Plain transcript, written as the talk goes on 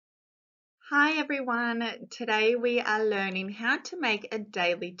Hi everyone. Today we are learning how to make a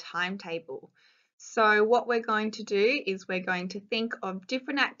daily timetable. So what we're going to do is we're going to think of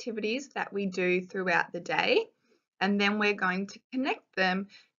different activities that we do throughout the day, and then we're going to connect them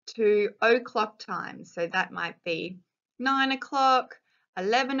to o'clock time. So that might be 9 o'clock,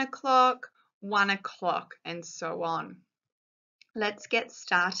 11 o'clock, 1 o'clock, and so on. Let's get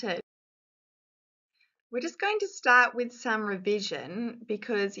started. We're just going to start with some revision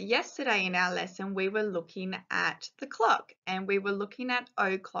because yesterday in our lesson we were looking at the clock and we were looking at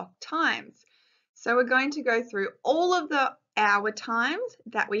o'clock times. So we're going to go through all of the hour times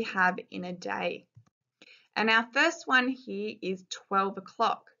that we have in a day. And our first one here is 12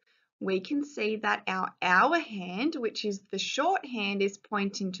 o'clock. We can see that our hour hand, which is the short hand, is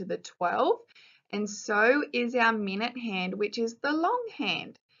pointing to the 12, and so is our minute hand, which is the long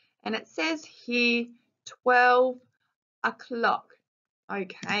hand. And it says here 12 o'clock.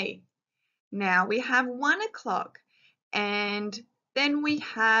 Okay, now we have 1 o'clock and then we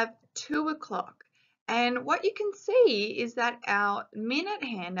have 2 o'clock. And what you can see is that our minute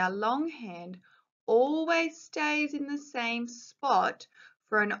hand, our long hand, always stays in the same spot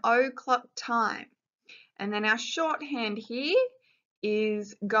for an o'clock time. And then our shorthand here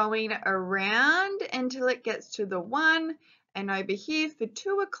is going around until it gets to the 1, and over here for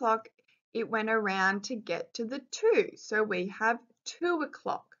 2 o'clock it went around to get to the 2. So we have 2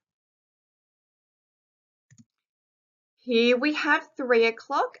 o'clock. Here we have 3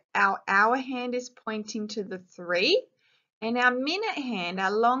 o'clock. Our hour hand is pointing to the 3, and our minute hand,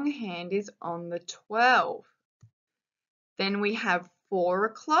 our long hand, is on the 12. Then we have 4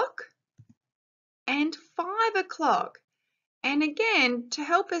 o'clock and 5 o'clock. And again, to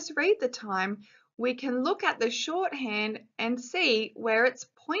help us read the time, we can look at the shorthand and see where it's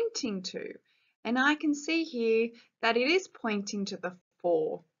pointing to. And I can see here that it is pointing to the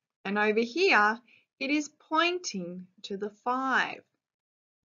 4. And over here, it is pointing to the 5.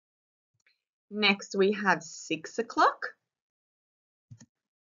 Next, we have 6 o'clock,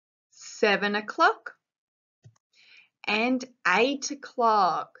 7 o'clock, and 8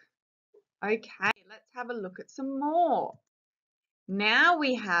 o'clock. Okay, let's have a look at some more. Now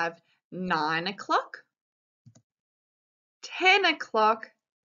we have 9 o'clock, 10 o'clock,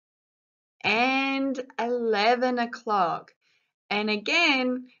 and 11 o'clock. And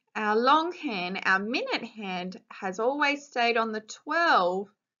again, our long hand, our minute hand, has always stayed on the 12,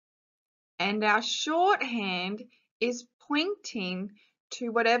 and our short hand is pointing to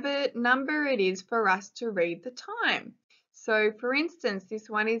whatever number it is for us to read the time. So for instance, this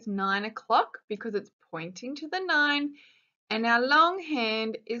one is 9 o'clock because it's pointing to the 9, and our long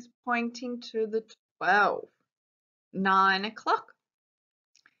hand is pointing to the 12. 9 o'clock,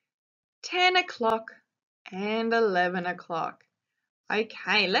 10 o'clock, and 11 o'clock.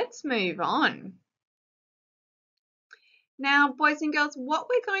 Okay, let's move on. Now, boys and girls, what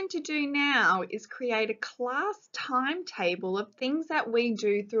we're going to do now is create a class timetable of things that we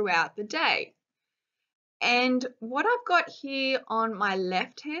do throughout the day. And what I've got here on my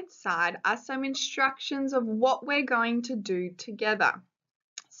left-hand side are some instructions of what we're going to do together.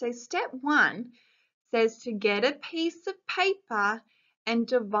 So step 1 says to get a piece of paper and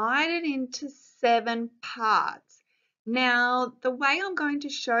divide it into 7 parts. Now, the way I'm going to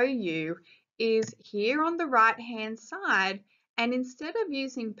show you is here on the right-hand side, and instead of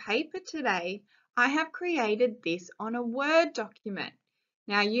using paper today, I have created this on a Word document.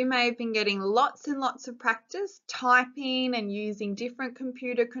 Now, you may have been getting lots and lots of practice typing and using different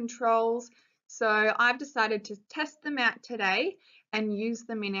computer controls, so I've decided to test them out today and use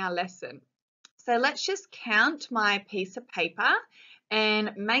them in our lesson. So let's just count my piece of paper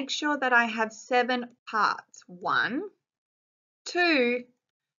and make sure that I have 7 parts. 1, 2,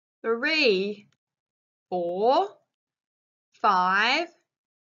 3, 4, 5,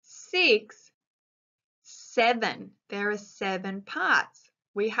 6, 7. There are 7 parts.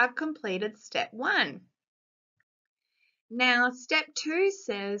 We have completed step 1. Now, step 2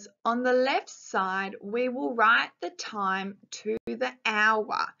 says on the left side, we will write the time to the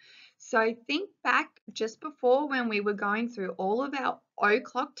hour. So think back just before when we were going through all of our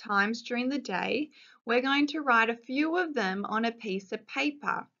o'clock times during the day. We're going to write a few of them on a piece of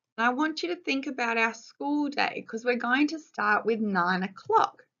paper. And I want you to think about our school day because we're going to start with 9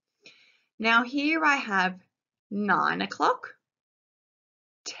 o'clock. Now here I have 9 o'clock,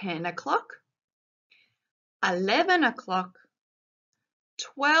 10 o'clock, 11 o'clock,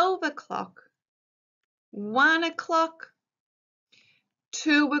 12 o'clock, 1 o'clock,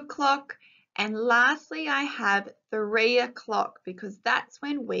 2 o'clock, and lastly I have 3 o'clock because that's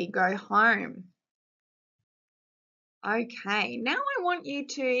when we go home. Okay, now I want you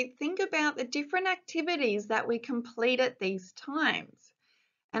to think about the different activities that we complete at these times.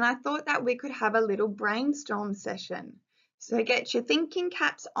 And I thought that we could have a little brainstorm session. So get your thinking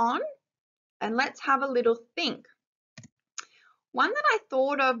caps on and let's have a little think. One that I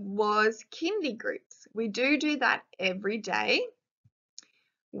thought of was kindy groups. We do that every day.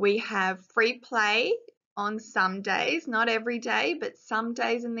 We have free play on some days, not every day, but some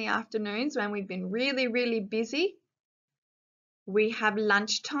days in the afternoons when we've been really, really busy. We have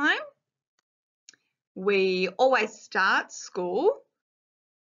lunchtime. We always start school.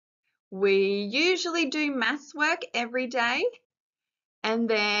 We usually do maths work every day. And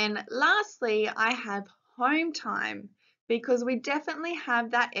then lastly, I have home time because we definitely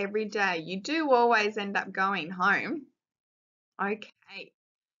have that every day. You do always end up going home. Okay,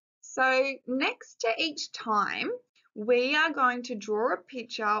 so next to each time, we are going to draw a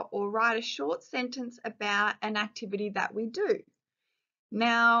picture or write a short sentence about an activity that we do.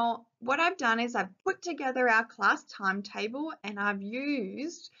 Now, what I've done is I've put together our class timetable and I've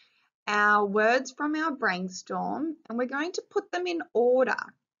used our words from our brainstorm and we're going to put them in order.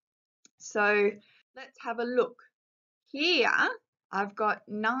 So let's have a look. Here I've got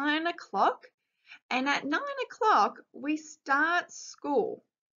 9 o'clock and at 9 o'clock we start school.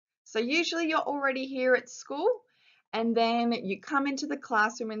 So usually you're already here at school and then you come into the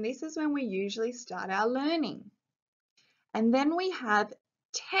classroom and this is when we usually start our learning. And then we have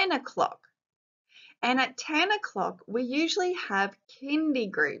 10 o'clock. And at 10 o'clock, we usually have kindy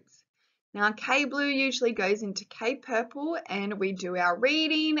groups. Now, K Blue usually goes into K Purple and we do our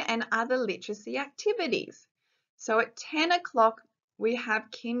reading and other literacy activities. So at 10 o'clock, we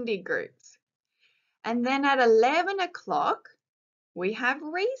have kindy groups. And then at 11 o'clock, we have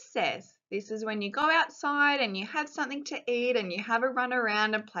recess. This is when you go outside and you have something to eat and you have a run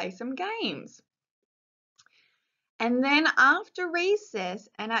around and play some games. And then after recess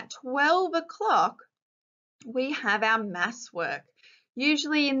and at 12 o'clock, we have our maths work.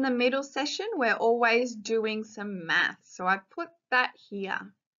 Usually in the middle session, we're always doing some maths. So I've put that here.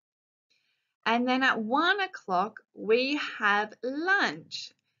 And then at 1 o'clock, we have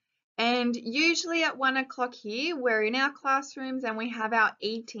lunch. And usually at 1 o'clock here, we're in our classrooms and we have our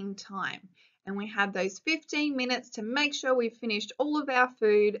eating time. And we have those 15 minutes to make sure we've finished all of our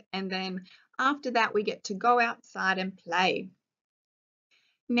food. And then after that, we get to go outside and play.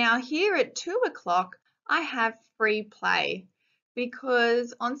 Now here at 2 o'clock, I have free play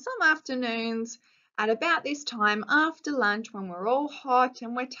because on some afternoons at about this time after lunch when we're all hot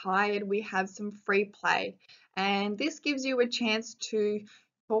and we're tired, we have some free play. And this gives you a chance to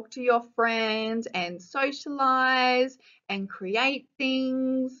talk to your friends and socialize and create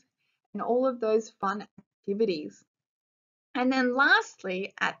things and all of those fun activities. And then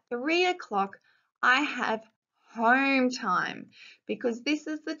lastly, at 3 o'clock, I have home time because this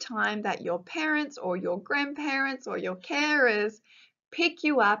is the time that your parents or your grandparents or your carers pick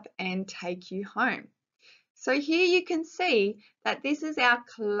you up and take you home. So here you can see that this is our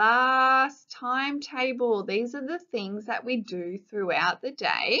class timetable. These are the things that we do throughout the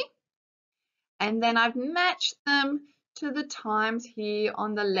day. And then I've matched them to the times here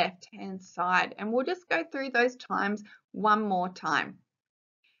on the left-hand side. And we'll just go through those times one more time.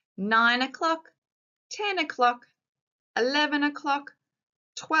 9 o'clock, 10 o'clock, 11 o'clock,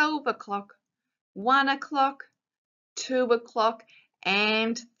 12 o'clock, 1 o'clock, 2 o'clock,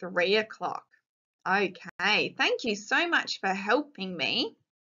 and 3 o'clock. Okay, thank you so much for helping me.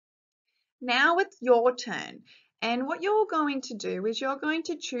 Now it's your turn. And what you're going to do is you're going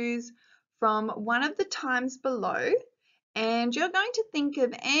to choose from one of the times below and you're going to think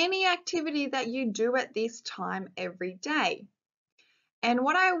of any activity that you do at this time every day. And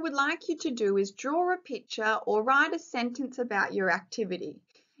what I would like you to do is draw a picture or write a sentence about your activity.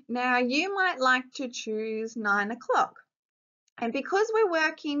 Now you might like to choose 9 o'clock. And because we're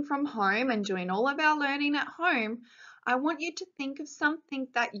working from home and doing all of our learning at home, I want you to think of something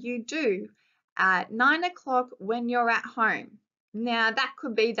that you do at 9 o'clock when you're at home. Now that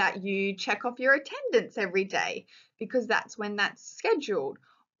could be that you check off your attendance every day because that's when that's scheduled.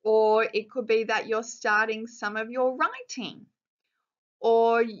 Or it could be that you're starting some of your writing.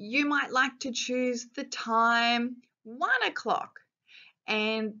 Or you might like to choose the time 1 o'clock.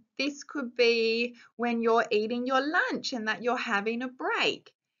 And this could be when you're eating your lunch and that you're having a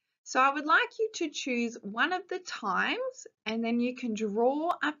break. So I would like you to choose one of the times and then you can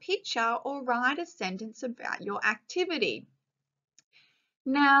draw a picture or write a sentence about your activity.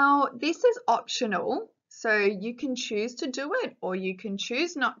 Now, this is optional, so you can choose to do it or you can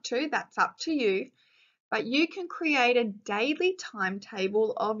choose not to, that's up to you. But you can create a daily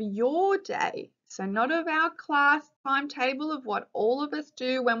timetable of your day. So not of our class timetable of what all of us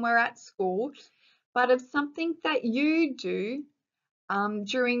do when we're at school, but of something that you do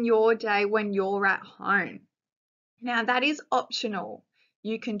during your day when you're at home. Now that is optional.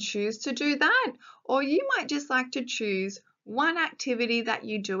 You can choose to do that, or you might just like to choose one activity that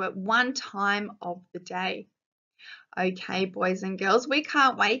you do at one time of the day. Okay, boys and girls, we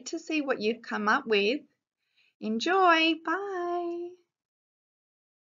can't wait to see what you've come up with. Enjoy. Bye.